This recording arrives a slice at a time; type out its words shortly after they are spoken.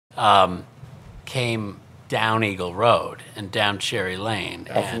came down Eagle Road and down Cherry Lane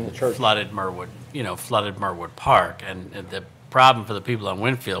and flooded Merwood, flooded Merwood Park. And the problem for the people on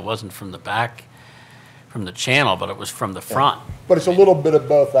Winfield wasn't from the back, from the channel, but it was from the front. But it's a little bit of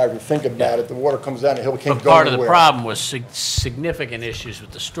both. I would think about it. The water comes down the hill, can't But go part of the anywhere. problem was significant issues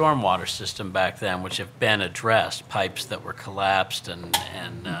with the stormwater system back then, which have been addressed. Pipes that were collapsed and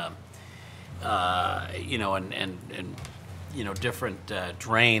different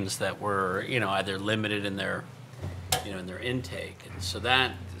drains that were, either limited in their, in their intake. And so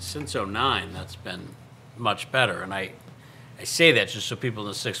that, since '09, that's been much better. And I say that just so people in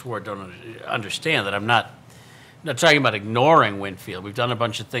the Sixth Ward don't understand that I'm not talking about ignoring Winfield. We've done a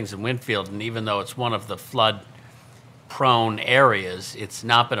bunch of things in Winfield, and even though it's one of the flood-prone areas, it's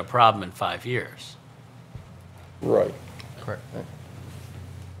not been a problem in 5 years. Right. Correct.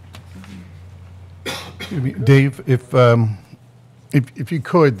 Dave, if you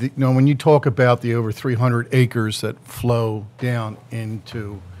could, when you talk about the over 300 acres that flow down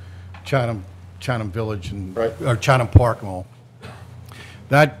into Chatham Village and or Chatham Park and all,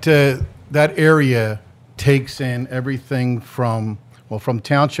 that area takes in everything from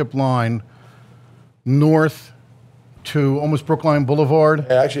Township Line north to almost Brookline Boulevard.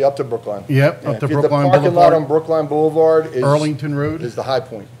 Yeah, actually up to Brookline. Yep, up to Brookline Boulevard. The parking lot on Brookline Boulevard is Arlington Road is the high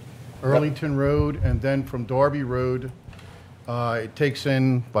point. Arlington Road, and then from Darby Road, it takes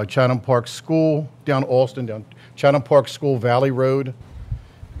in by Chatham Park School, down Alston, down Chatham Park School, Valley Road.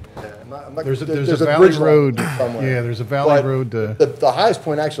 Yeah, there's a Valley Road. somewhere. Yeah, there's a Valley But Road. The highest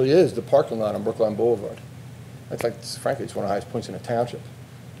point actually is the parking lot on Brookline Boulevard. Frankly, it's one of the highest points in the township.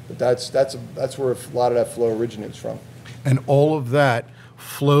 But that's where a lot of that flow originates from. And all of that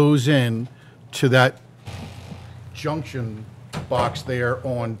flows in to that junction box there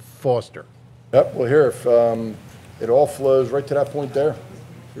on Foster. Yep. Well, here, if it all flows right to that point there,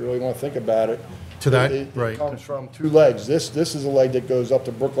 if you really want to think about it. To that, It comes from two legs. This is a leg that goes up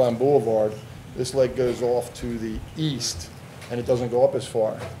to Brookline Boulevard. This leg goes off to the east, and it doesn't go up as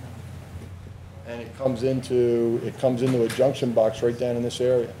far. And it comes into a junction box right down in this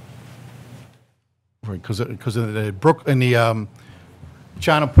area. Right, because in the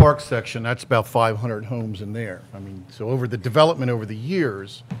Chatham Park section, that's about 500 homes in there. I mean, so over the development over the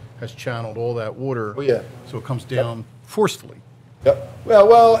years has channeled all that water. Oh, yeah. So it comes down forcefully. Yep.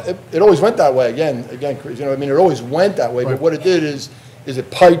 Well, it always went that way. Again, it always went that way. Right. But what it did is it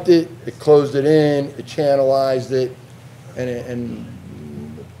piped it, it closed it in, it channelized it, and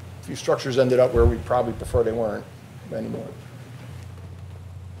a few structures ended up where we probably prefer they weren't anymore.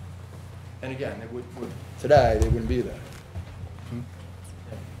 And again, today they wouldn't be there.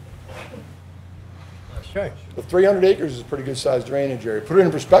 Okay. The 300 acres is a pretty good sized drainage area. Put it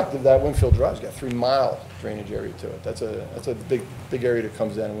in perspective, that Winfield Drive's got 3 mile drainage area to it. That's a big area that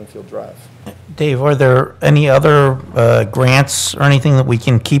comes down in Winfield Drive. Dave, are there any other grants or anything that we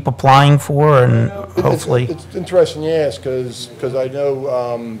can keep applying for, and hopefully? It's interesting you ask, because I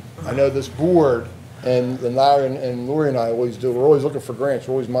know this board, and Larry and Lori and I always do. We're always looking for grants.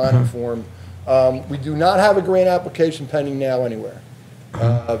 We're always mining for them. We do not have a grant application pending now anywhere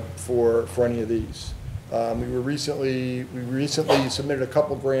for any of these. We recently submitted a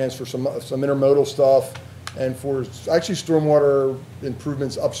couple grants for some intermodal stuff and for actually stormwater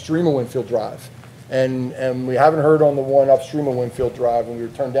improvements upstream of Winfield Drive. And we haven't heard on the one upstream of Winfield Drive, and we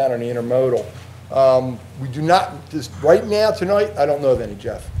were turned down on the intermodal. We do not, right now, tonight, I don't know of any,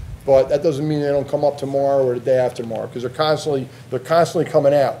 Jeff. But that doesn't mean they don't come up tomorrow or the day after tomorrow, because they're constantly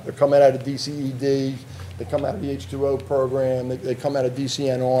coming out. They're coming out of DCED, they come out of the H2O program, they come out of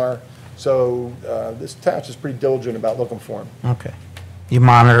DCNR. So this township's pretty diligent about looking for them. Okay. You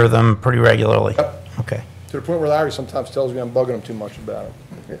monitor them pretty regularly? Yep. Okay. To the point where Larry sometimes tells me I'm bugging him too much about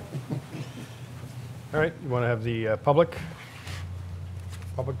it. All right, you want to have the public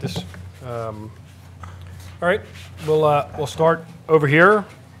this? All right, we'll start over here.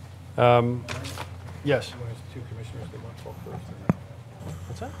 Yes. Two commissioners that want to talk first.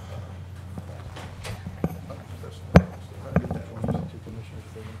 What's that?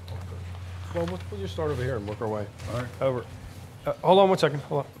 Well, we'll just start over here and work our way. All right. Over. Hold on one second.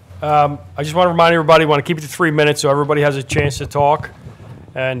 Hold on. I just want to remind everybody, want to keep it to 3 minutes so everybody has a chance to talk,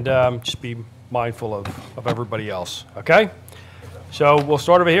 and just be mindful of everybody else. Okay? So we'll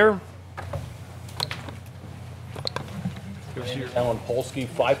start over here. Alan Polsky,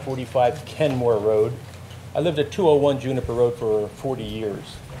 545 Kenmore Road. I lived at 201 Juniper Road for 40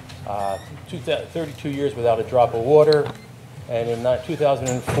 years. 32 years without a drop of water. And in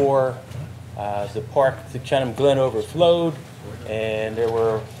 2004, the Chatham Glen overflowed, and there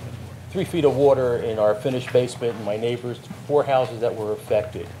were 3 feet of water in our finished basement, and my neighbors, 4 houses that were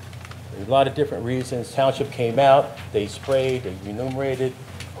affected. There's a lot of different reasons. Township came out, they sprayed, they enumerated.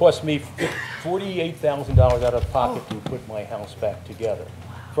 Cost me $48,000 out of pocket to put my house back together.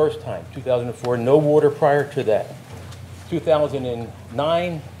 First time, 2004, no water prior to that.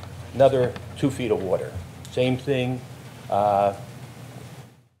 2009, another 2 feet of water. Same thing. I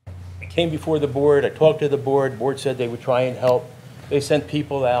came before the board, I talked to the board said they would try and help. They sent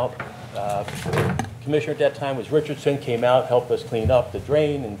people out. Commissioner at that time was Richardson, came out, helped us clean up the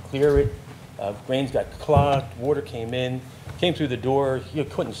drain and clear it. Drains got clogged, water came in, came through the door, you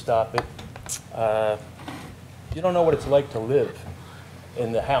couldn't stop it. You don't know what it's like to live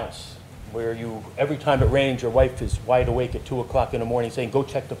in the house where every time it rains, your wife is wide awake at 2 o'clock in the morning saying, go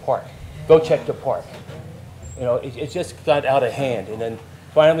check the park, go check the park. You know, it just got out of hand. And then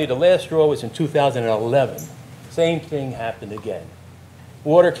finally, the last straw was in 2011. Same thing happened again.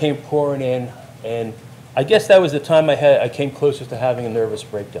 Water came pouring in, and I guess that was the time I came closest to having a nervous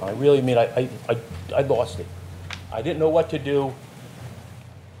breakdown. I really mean, I lost it. I didn't know what to do.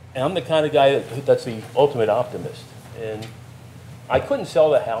 And I'm the kind of guy that's the ultimate optimist. And I couldn't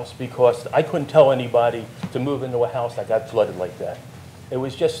sell the house because I couldn't tell anybody to move into a house that got flooded like that. It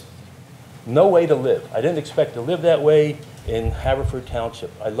was just no way to live. I didn't expect to live that way in Haverford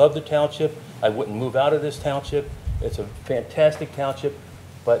Township. I love the township. I wouldn't move out of this township. It's a fantastic township,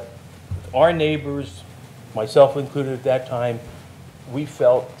 but our neighbors, myself included at that time, we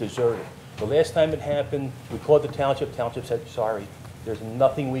felt deserted. The last time it happened, we called the township. Township said, sorry, there's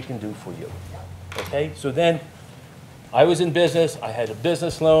nothing we can do for you. Okay, so then I was in business. I had a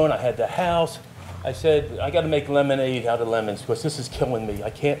business loan. I had the house. I said, I got to make lemonade out of lemons because this is killing me. I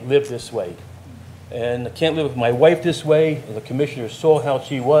can't live this way. And I can't live with my wife this way. And the commissioner saw how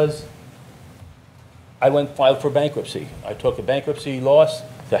she was. I went and filed for bankruptcy. I took a bankruptcy loss.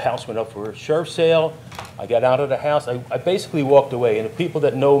 The house went up for a sheriff's sale. I got out of the house. I basically walked away. And the people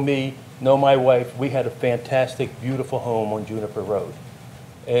that know me, know my wife, we had a fantastic, beautiful home on Juniper Road.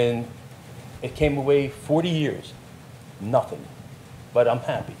 And it came away 40 years, nothing. But I'm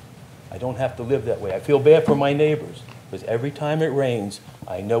happy. I don't have to live that way. I feel bad for my neighbors because every time it rains,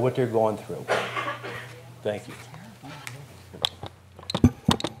 I know what they're going through. Thank you.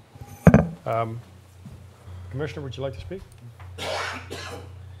 Commissioner, would you like to speak?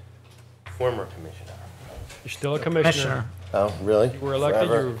 Former commissioner. You're still a commissioner. Oh, really? You were elected,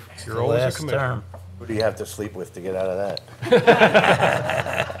 Forever? you're always a Last commissioner. term. Who do you have to sleep with to get out of that?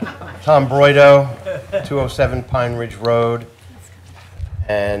 Tom Broido, 207 Pine Ridge Road.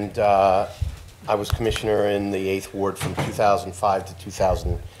 And I was commissioner in the 8th Ward from 2005 to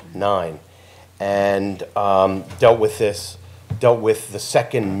 2009. And dealt with the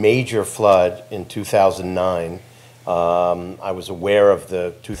second major flood in 2009. I was aware of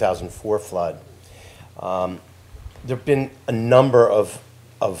the 2004 flood. There have been a number of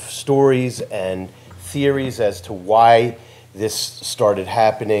stories and theories as to why this started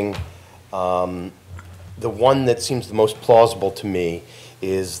happening. The one that seems the most plausible to me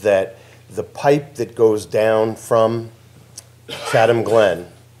is that the pipe that goes down from Chatham Glen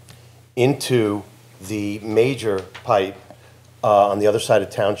into the major pipe on the other side of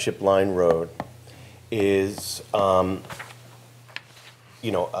Township Line Road is,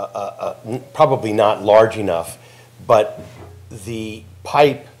 probably not large enough, but the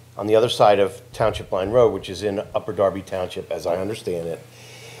pipe on the other side of Township Line Road, which is in Upper Darby Township, as I understand it,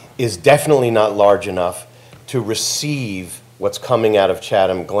 is definitely not large enough to receive what's coming out of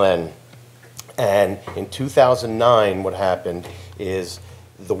Chatham Glen. And in 2009, what happened is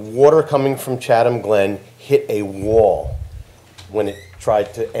the water coming from Chatham Glen hit a wall when it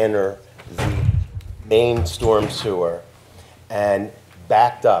tried to enter the main storm sewer and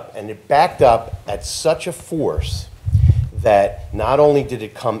backed up. And it backed up at such a force that not only did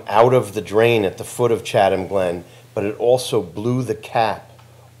it come out of the drain at the foot of Chatham Glen, but it also blew the cap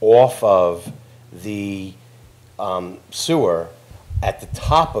off of the sewer at the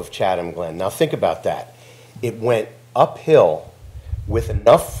top of Chatham Glen. Now think about that. It went uphill with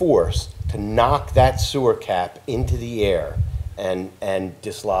enough force to knock that sewer cap into the air and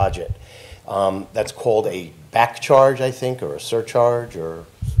dislodge it. That's called a back charge, I think, or a surcharge, or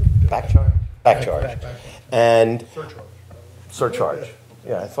back charge? Back charge. And surcharge.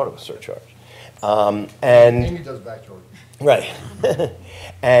 Yeah, I thought it was surcharge. Amy does back charge. Right.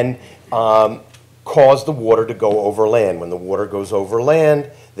 And cause the water to go over land. When the water goes over land,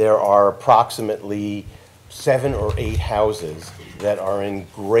 there are approximately 7 or 8 houses that are in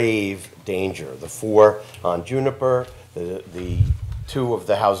grave danger. The 4 on Juniper, the 2 of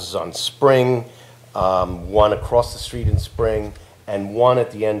the houses on Spring, 1 across the street in Spring, and 1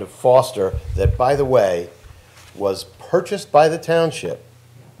 at the end of Foster that, by the way, was purchased by the township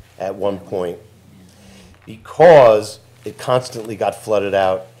at one point because it constantly got flooded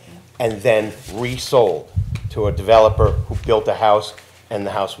out and then resold to a developer who built a house and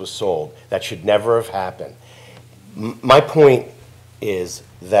the house was sold. That should never have happened. My point is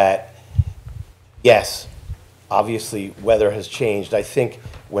that, yes, obviously weather has changed. I think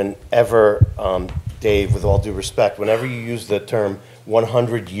whenever, Dave, with all due respect, whenever you use the term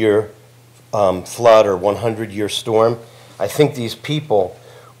 100-year flood or 100-year storm, I think these people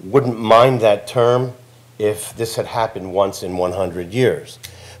wouldn't mind that term if this had happened once in 100 years.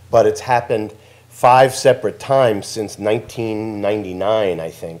 But it's happened 5 separate times since 1999, I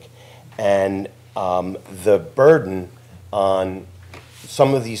think. And the burden on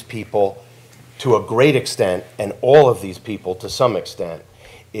some of these people, to a great extent, and all of these people to some extent,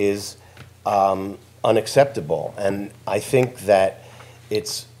 is unacceptable. And I think that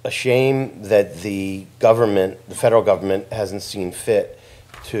it's a shame that the government, the federal government, hasn't seen fit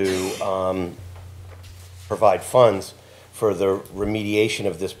to provide funds for the remediation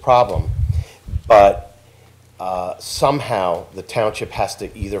of this problem. But somehow the township has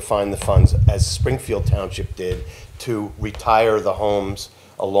to either find the funds, as Springfield Township did, to retire the homes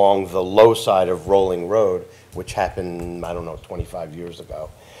along the low side of Rolling Road, which happened, I don't know, 25 years ago,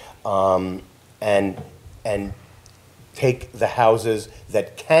 and take the houses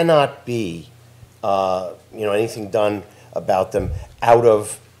that cannot be, anything done about them out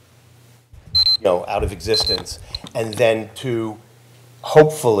of existence, and then to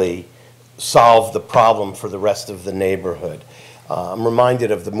hopefully solve the problem for the rest of the neighborhood. I'm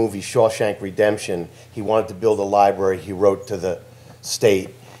reminded of the movie Shawshank Redemption. He wanted to build a library. He wrote to the state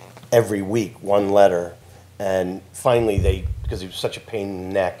every week, one letter, and finally because he was such a pain in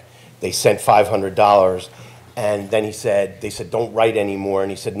the neck, they sent $500, and then they said, don't write anymore, and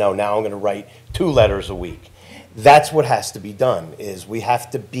he said, no, now I'm going to write 2 letters a week. That's what has to be done, is we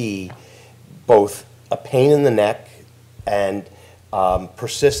have to be both a pain in the neck and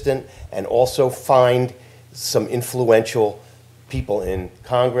persistent, and also find some influential people in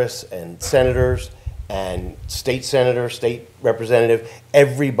Congress and senators and state senator, state representative,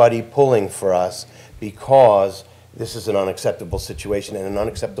 everybody pulling for us, because this is an unacceptable situation and an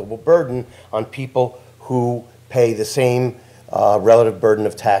unacceptable burden on people who pay the same relative burden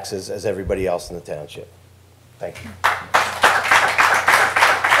of taxes as everybody else in the township. Thank you.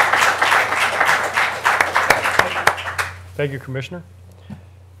 Thank you, Commissioner.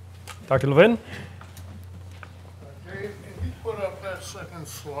 Dr. Levin? Dave, can you put up that second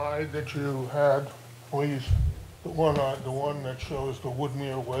slide that you had, please? The one that shows the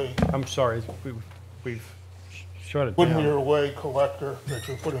Woodmere Way, I'm sorry, we've shut it Woodmere down. Way collector that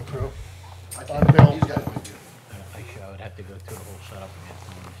you're putting through. I would have to go through the whole setup again.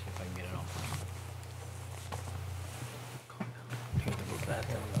 Let me see if I can get it on. I have to move that,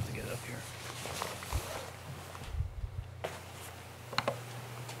 then we'll have to get it up here.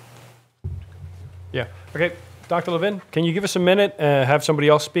 Yeah, okay. Dr. Levin, can you give us a minute, have somebody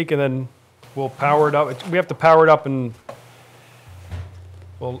else speak, and then we'll power it up? We have to power it up, and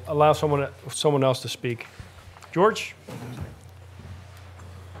we'll allow someone else to speak. George?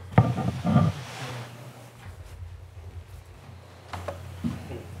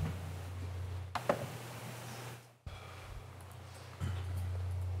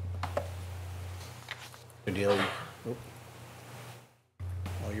 Good deal.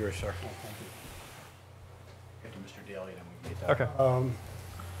 All yours, sir. Get to Mr. Daly, then we can get that. Okay.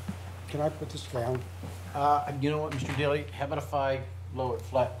 Can I put this down? You know what, Mr. Daly, how about if I lower it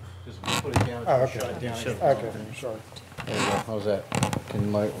flat? Because if we put it down, Oh, it's okay. gonna shut it down. Okay, sorry. There you go. How's that? Can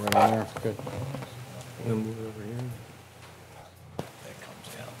you light right in there? Good. We'll move it over here. That comes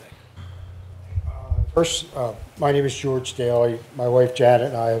down there. First, my name is George Daly. My wife Janet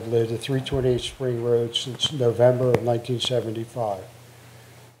and I have lived at 328 Spring Road since November of 1975.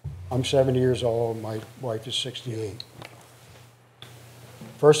 I'm 70 years old, my wife is 68.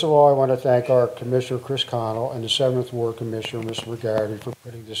 First of all, I want to thank our Commissioner, Chris Connell, and the 7th Ward Commissioner, Mr. McGarity, for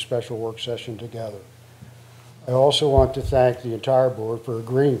putting this special work session together. I also want to thank the entire board for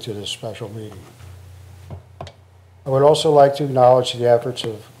agreeing to this special meeting. I would also like to acknowledge the efforts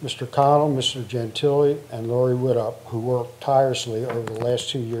of Mr. Connell, Mr. Gentili, and Lori Widup, who worked tirelessly over the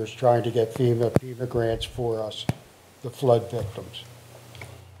last 2 years trying to get FEMA grants for us, the flood victims.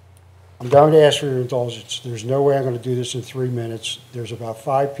 I'm going to ask for your indulgence. There's no way I'm going to do this in 3 minutes. There's about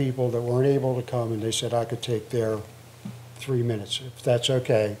 5 people that weren't able to come, and they said I could take their 3 minutes. If that's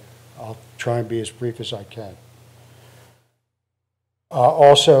okay, I'll try and be as brief as I can.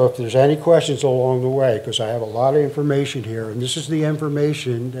 Also, if there's any questions along the way, because I have a lot of information here, and this is the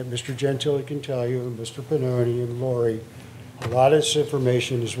information that Mr. Gentili can tell you, and Mr. Pannoni and Lori, A lot of this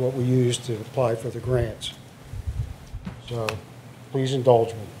information is what we use to apply for the grants. So please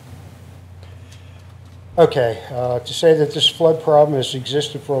indulge me. Okay, to say that this flood problem has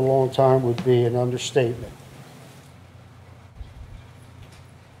existed for a long time would be an understatement.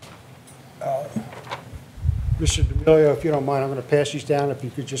 Mr. D'Amelio, if you don't mind, I'm going to pass these down. If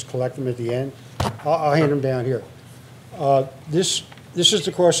you could just collect them at the end. I'll hand them down here. This is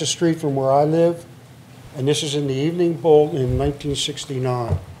across the street from where I live, and this is in the Evening Bolt in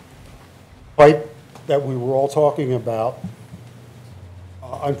 1969. Pipe that we were all talking about,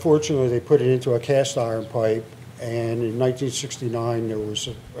 unfortunately, they put it into a cast iron pipe, and in 1969 there was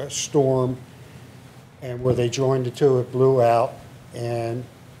a storm, and where they joined the two, it blew out, and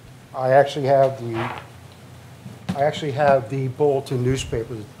I actually have the bulletin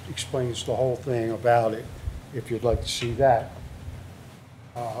newspaper that explains the whole thing about it, if you'd like to see that.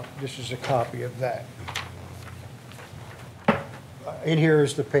 This is a copy of that. In here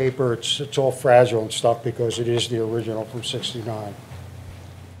is the paper. It's all fragile and stuff because it is the original from '69.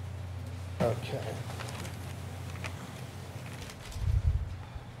 Okay.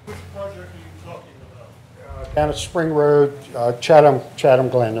 Which project are you talking about? Down at Spring Road, Chatham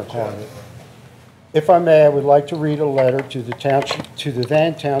Glen, they're calling it. If I may, I would like to read a letter to the township, to the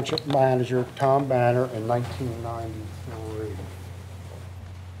then township manager, Tom Banner, in 1993.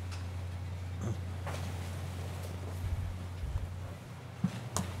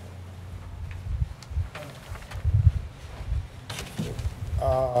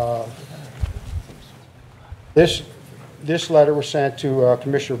 This letter was sent to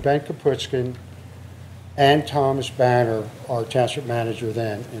Commissioner Ben Kaputskin and Thomas Banner, our township manager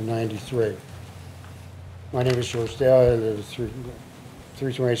then, in '93. My name is George Dale. I live at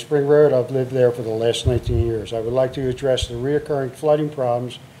 328 Spring Road. I've lived there for the last 19 years. I would like to address the reoccurring flooding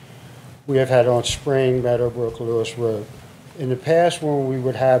problems we have had on Spring, Meadowbrook, Lewis Road. In the past, when we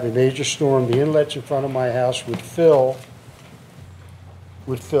would have a major storm, the inlets in front of my house would fill.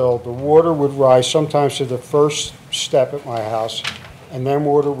 The water would rise sometimes to the first step at my house, and then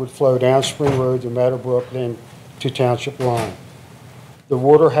water would flow down Spring Road to Meadowbrook, then to Township Line. The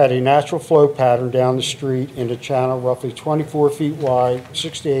water had a natural flow pattern down the street in a channel roughly 24 feet wide,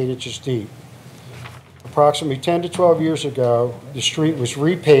 6 to 8 inches deep. Approximately 10 to 12 years ago, the street was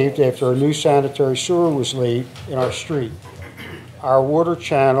repaved after a new sanitary sewer was laid in our street. Our water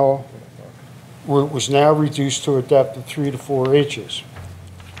channel was now reduced to a depth of 3 to 4 inches.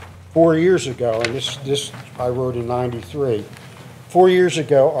 4 years ago, and this I wrote in '93, 4 years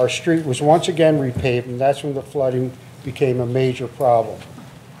ago, our street was once again repaved, and that's when the flooding became a major problem.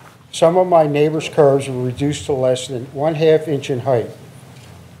 Some of my neighbors' curbs were reduced to less than 1/2 inch in height.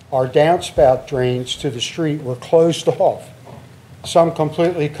 Our downspout drains to the street were closed off, some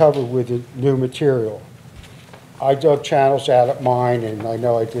completely covered with the new material. I dug channels out at mine, and I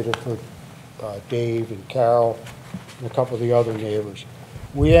know I did it for Dave and Carol and a couple of the other neighbors.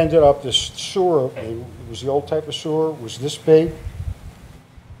 We ended up, this sewer, it was the old type of sewer, was this big.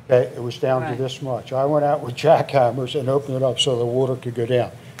 Okay, it was down to this much. I went out with jackhammers and opened it up so the water could go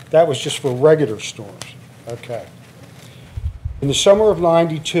down. That was just for regular storms. Okay. In the summer of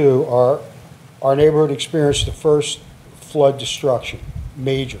 '92, our neighborhood experienced the first flood destruction,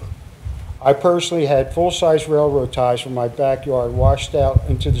 major. I personally had full-size railroad ties from my backyard washed out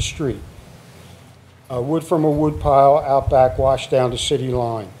into the street. Wood from a wood pile out back washed down the city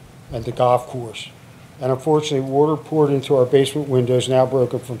line and the golf course. And unfortunately, water poured into our basement windows, now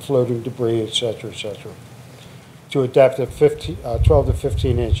broken from floating debris, et cetera, to a depth of 12 to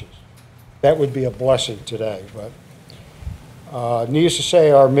 15 inches. That would be a blessing today, but needless to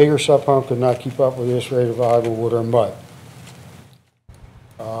say, our meager sub pump could not keep up with this rate of volume of water and mud.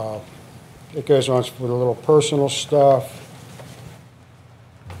 It goes on with a little personal stuff.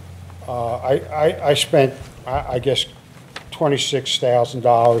 I spent, I guess,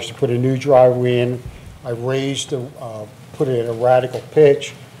 $26,000 to put a new driveway in. I raised put it at a radical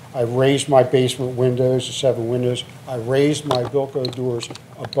pitch. I raised my basement windows, the 7 windows. I raised my Vilco doors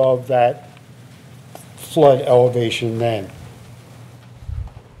above that flood elevation then.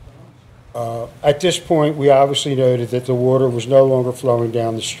 At this point, we obviously noted that the water was no longer flowing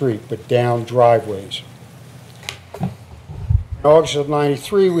down the street, but down driveways. In August of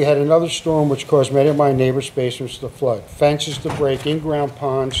 '93, we had another storm which caused many of my neighbors' basements to flood, fences to break, in-ground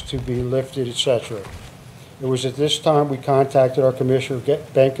ponds to be lifted, etc. It was at this time we contacted our commissioner,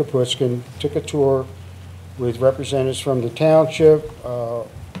 Ben Kaputskin, took a tour with representatives from the township. Al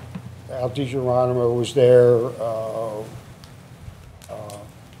DiGeronimo was there,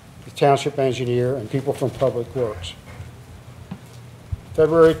 the township engineer, and people from Public Works.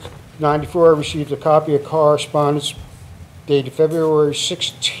 February '94, I received a copy of correspondence dated February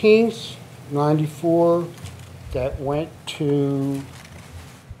 16th, 94, that went to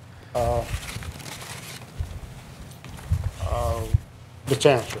the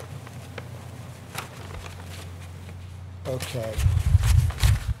township. Okay.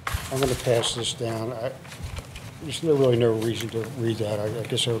 I'm going to pass this down. There's really no reason to read that. I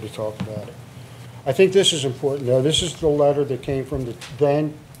guess I already talked about it. I think this is important, though. This is the letter that came from the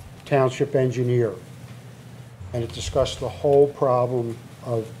then township engineer, and it discussed the whole problem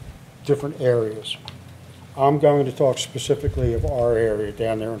of different areas. I'm going to talk specifically of our area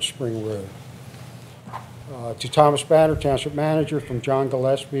down there on Spring Road. To Thomas Banner, Township Manager, from John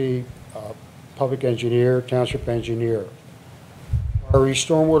Gillespie, Public Engineer, Township Engineer. RE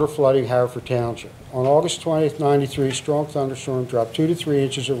Stormwater Flooding, Haverford Township. On August 20th, 93, strong thunderstorm dropped 2 to 3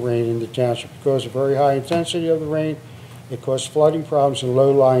 inches of rain in the township. Because of very high intensity of the rain, it caused flooding problems in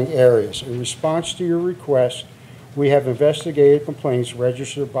low-lying areas. In response to your request, we have investigated complaints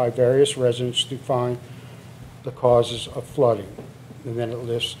registered by various residents to find the causes of flooding. And then it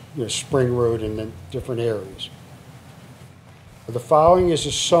lists, Spring Road and then different areas. The following is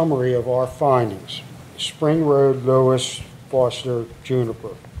a summary of our findings. Spring Road, Lewis, Foster,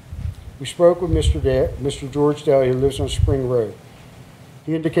 Juniper. We spoke with Mr. George Daly, who lives on Spring Road.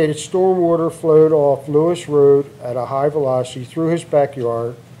 He indicated stormwater flowed off Lewis Road at a high velocity through his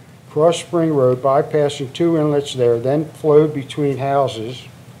backyard, crossed Spring Road, bypassing 2 inlets there, then flowed between houses.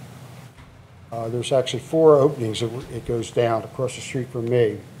 There's actually 4 openings. It goes down across the street from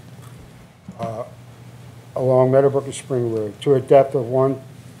me, along Meadowbrook and Spring Road, to a depth of 1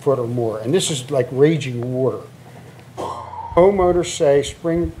 foot or more. And this is like raging water. Homeowners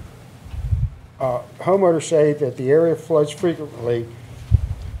say that the area floods frequently,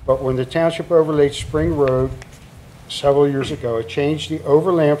 but when the township overlaid Spring Road several years ago, it changed the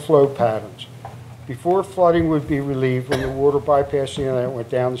overland flow patterns. Before flooding would be relieved, when the water bypassed the inlet, went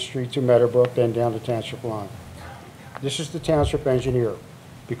down the street to Meadowbrook, then down the township line. This is the township engineer.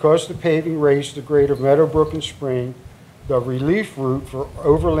 Because the paving raised the grade of Meadowbrook and Spring, the relief route for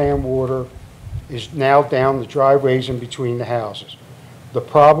overland water is now down the driveways and between the houses. The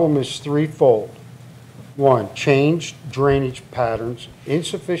problem is threefold. 1, changed drainage patterns,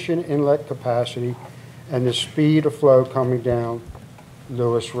 insufficient inlet capacity, and the speed of flow coming down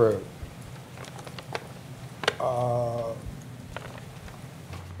Lewis Road.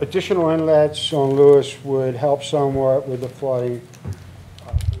 Additional inlets on Lewis would help somewhat with the flooding,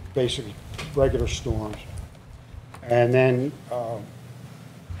 basically regular storms. And then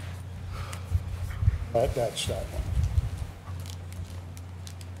that's that one.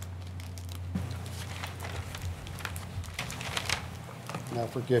 Now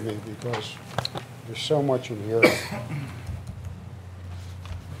forgive me because there's so much in here.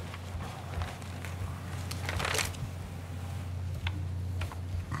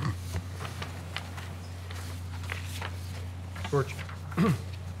 George.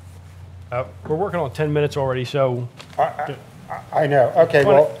 We're working on 10 minutes already, so I know. Okay,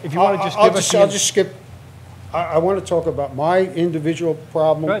 well, if you want to just I'll give us I'll just skip. I want to talk about my individual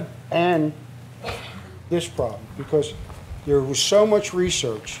problem and this problem, because there was so much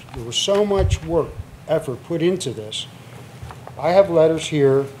research, there was so much work, effort put into this. I have letters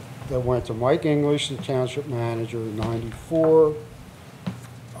here that went to Mike English, the township manager, in '94.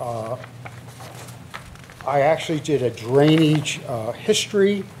 I actually did a drainage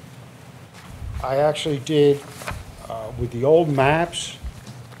history. I actually did with the old maps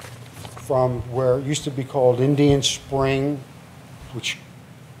from where it used to be called Indian Spring, which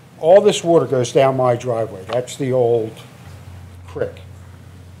all this water goes down my driveway. That's the old creek.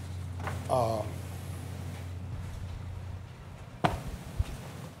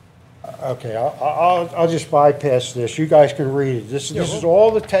 Okay, I'll just bypass this. You guys can read it. This is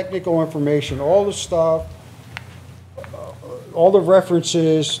all the technical information, all the stuff, all the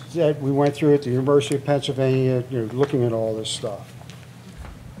references that we went through at the University of Pennsylvania, looking at all this stuff.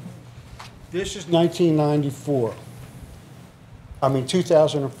 This is 2004.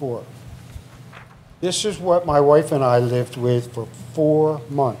 This is what my wife and I lived with for 4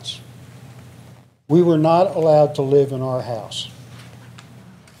 months. We were not allowed to live in our house.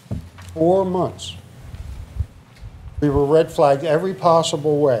 4 months. We were red flagged every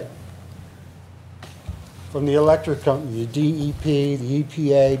possible way. From the electric company, the DEP, the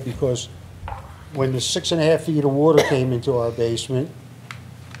EPA, because when the 6.5 feet of water came into our basement,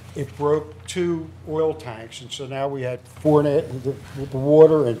 it broke 2 oil tanks, and so now we had 4.5 the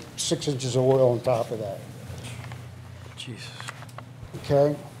water and 6 inches of oil on top of that. Jesus.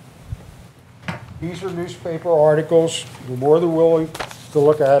 Okay? These are newspaper articles. We're more than willing to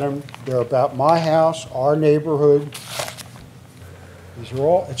look at them. They're about my house, our neighborhood,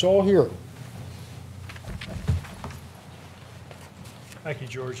 It's all here. Thank you,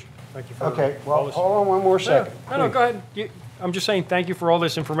 George. Thank you for Okay, all well, this. hold on one more second. No, go ahead. I'm just saying thank you for all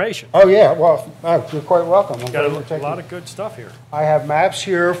this information. Oh, yeah, well, you're quite welcome. I'm Got glad you're a taking- lot of good stuff here. I have maps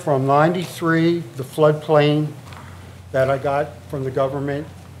here from 93, the floodplain that I got from the government.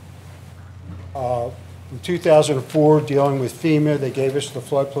 In 2004, dealing with FEMA, they gave us the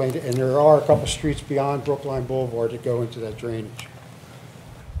floodplain, and there are a couple streets beyond Brookline Boulevard that go into that drainage.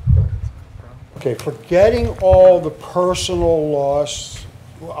 Okay, forgetting all the personal loss,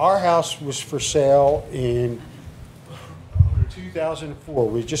 our house was for sale in 2004.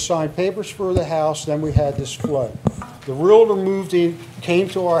 We just signed papers for the house, then we had this flood. The realtor moved in, came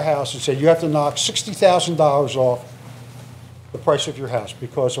to our house and said, you have to knock $60,000 off the price of your house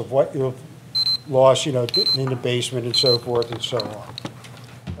because of what you've lost, in the basement and so forth and so on.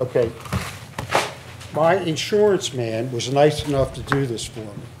 Okay. My insurance man was nice enough to do this for me.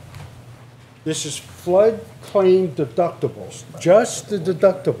 This is flood claim deductibles, just the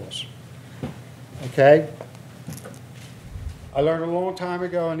deductibles. Okay? I learned a long time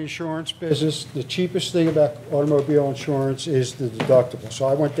ago in the insurance business, the cheapest thing about automobile insurance is the deductible. So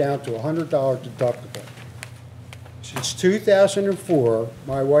I went down to a $100 deductible. Since 2004,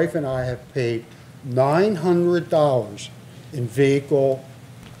 my wife and I have paid $900 in vehicle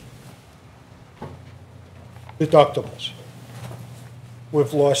deductibles.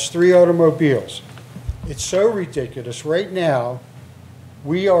 We've lost 3 automobiles. It's so ridiculous. Right now,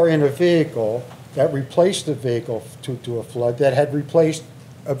 we are in a vehicle that replaced the vehicle to a flood that had replaced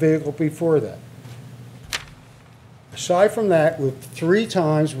a vehicle before that. Aside from that, with 3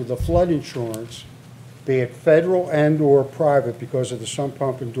 times with the flood insurance, be it federal and or private because of the sump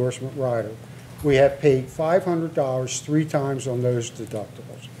pump endorsement rider, we have paid $500 3 times on those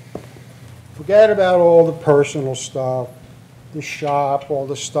deductibles. Forget about all the personal stuff, the shop, all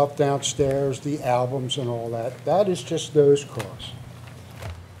the stuff downstairs, the albums and all that. That is just those costs.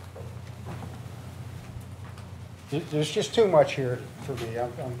 There's just too much here for me.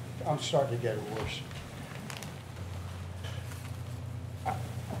 I'm starting to get worse.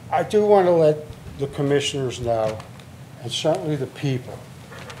 I do want to let the commissioners know, and certainly the people.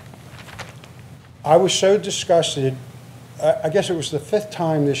 I was so disgusted, I guess it was the 5th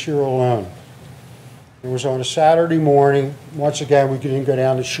time this year alone. It was on a Saturday morning. Once again, we didn't go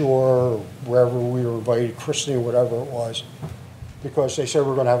down the shore or wherever we were invited, christening, whatever it was, because they said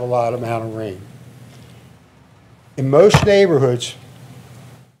we're going to have a lot amount of rain. In most neighborhoods,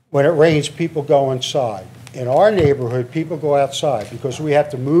 when it rains, people go inside. In our neighborhood, people go outside because we have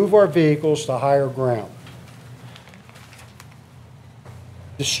to move our vehicles to higher ground.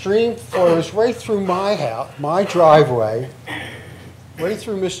 The stream flows right through my house, my driveway, right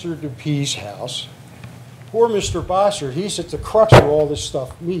through Mr. Dupuis' house. Poor Mr. Bossert, he's at the crux of all this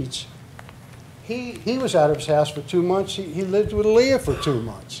stuff meets. He was out of his house for 2 months. He lived with Leah for 2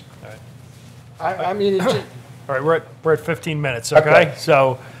 months. All right. I mean, it's just, All right, we're at 15 minutes, okay? Okay.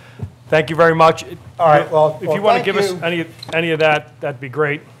 So, thank you very much. All right, well, If you want to thank give us you. any of that, that'd be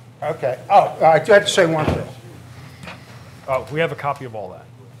great. okay. Oh, I do have to say one thing. We have a copy of all that,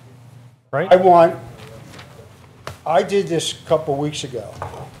 I right? I did this a couple weeks ago.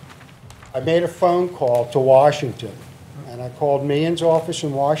 I made a phone call to Washington, and I called Meehan's office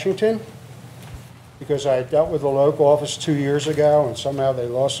in Washington because I had dealt with the local office 2 years ago, and somehow they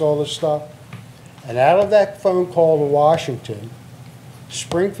lost all this stuff. And out of that phone call to Washington,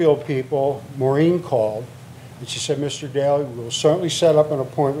 Springfield people, Maureen called, and she said, Mr. Daly, we'll certainly set up an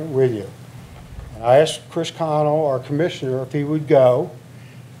appointment with you. And I asked Chris Connell, our commissioner, if he would go,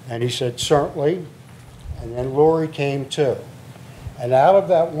 and he said, certainly. And then Lori came too. And out of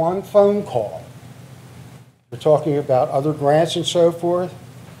that one phone call, we're talking about other grants and so forth,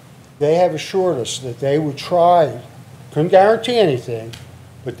 they have assured us that they would try, couldn't guarantee anything,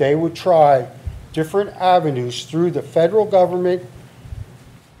 but they would try different avenues through the federal government,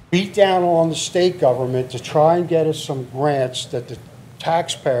 beat down on the state government to try and get us some grants that the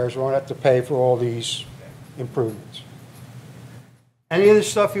taxpayers won't have to pay for all these improvements. Any of the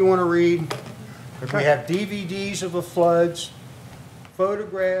stuff you want to read, we have DVDs of the floods,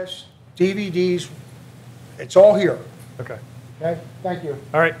 photographs, DVDs, it's all here. Okay. Okay, thank you.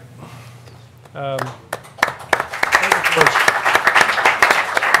 All right.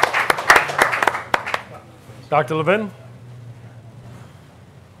 Dr. Levin?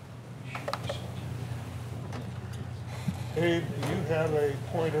 Abe, do you have a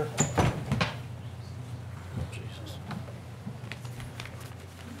pointer?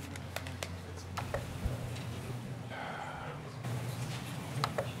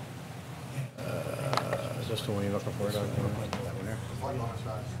 Is this the one you're looking for, Doug? That one there?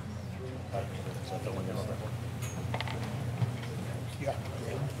 Yeah.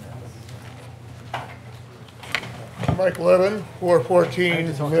 Mike Levin, 414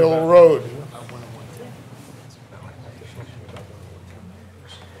 Mill Road.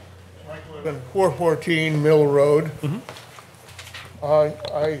 Mike Levin, 414 Mill Road.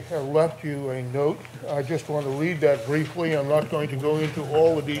 I have left you a note. I just want to read that briefly. I'm not going to go into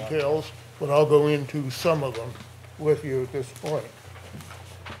all the details, but I'll go into some of them with you at this point.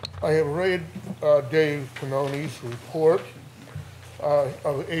 I have read Dave Canoni's report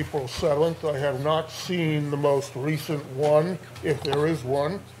of April 7th. I have not seen the most recent one, if there is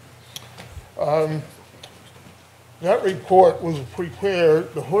one. That report was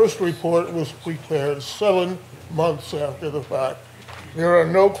prepared, the first report was prepared 7 months after the fact. There are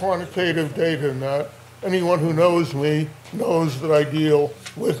no quantitative data in that. Anyone who knows me knows that I deal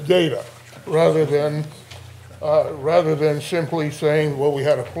with data rather than simply saying, well, we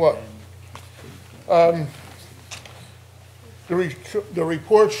had a flood. The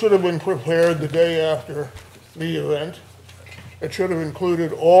report should have been prepared the day after the event. It should have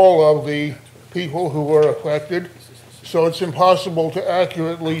included all of the people who were affected, so it's impossible to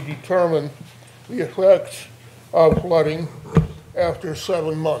accurately determine the effects of flooding after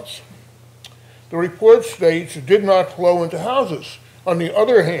 7 months. The report states it did not flow into houses. On the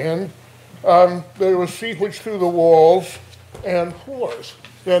other hand, there was seepage through the walls and floors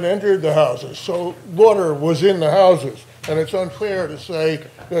that entered the houses. So water was in the houses, and it's unfair to say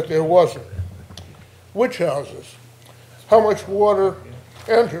that there wasn't. Which houses? How much water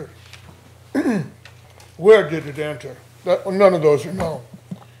entered? Where did it enter? None of those are known.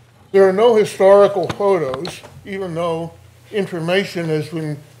 There are no historical photos, even though information has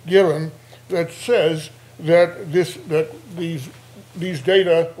been given that says that these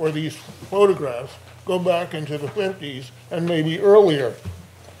data or these photographs go back into the 50s and maybe earlier.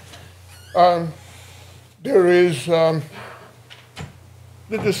 The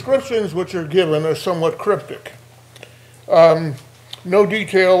descriptions which are given are somewhat cryptic. No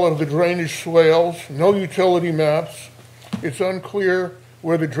detail of the drainage swales, no utility maps. It's unclear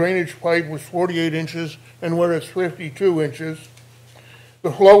where the drainage pipe was 48 inches and where it's 52 inches. The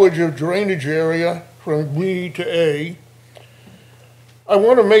flowage of drainage area from B to A. I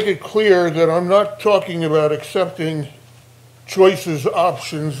want to make it clear that I'm not talking about accepting choices,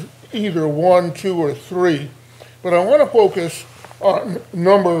 options, either 1, 2, or 3, but I want to focus on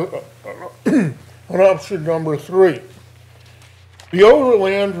on option number 3. The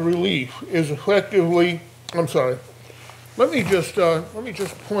overland relief is effectively, I'm sorry, let me just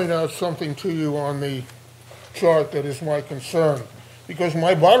point out something to you on the chart that is my concern, because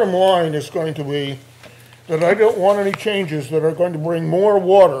my bottom line is going to be that I don't want any changes that are going to bring more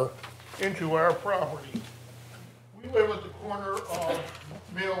water into our property. We live at the corner of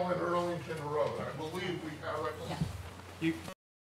Mill and Earlington Road. I believe we have it.